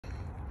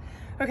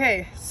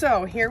Okay,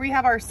 so here we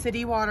have our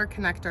city water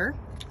connector.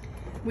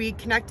 We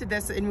connected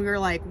this and we were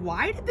like,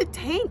 why did the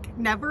tank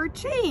never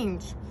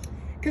change?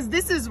 Because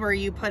this is where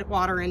you put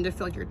water in to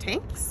fill your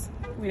tanks.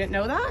 We didn't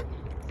know that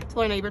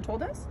until our neighbor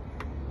told us.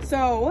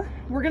 So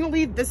we're gonna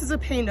leave, this is a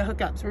pain to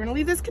hook up. So we're gonna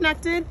leave this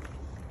connected,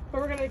 but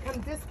we're gonna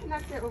come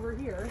disconnect it over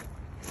here.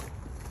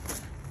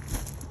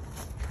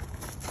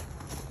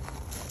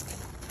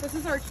 This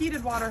is our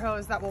heated water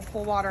hose that will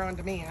pull water on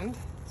demand.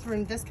 So we're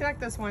gonna disconnect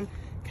this one,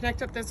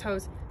 connect up this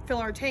hose, fill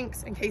our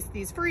tanks in case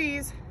these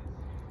freeze,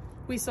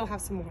 we still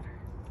have some water.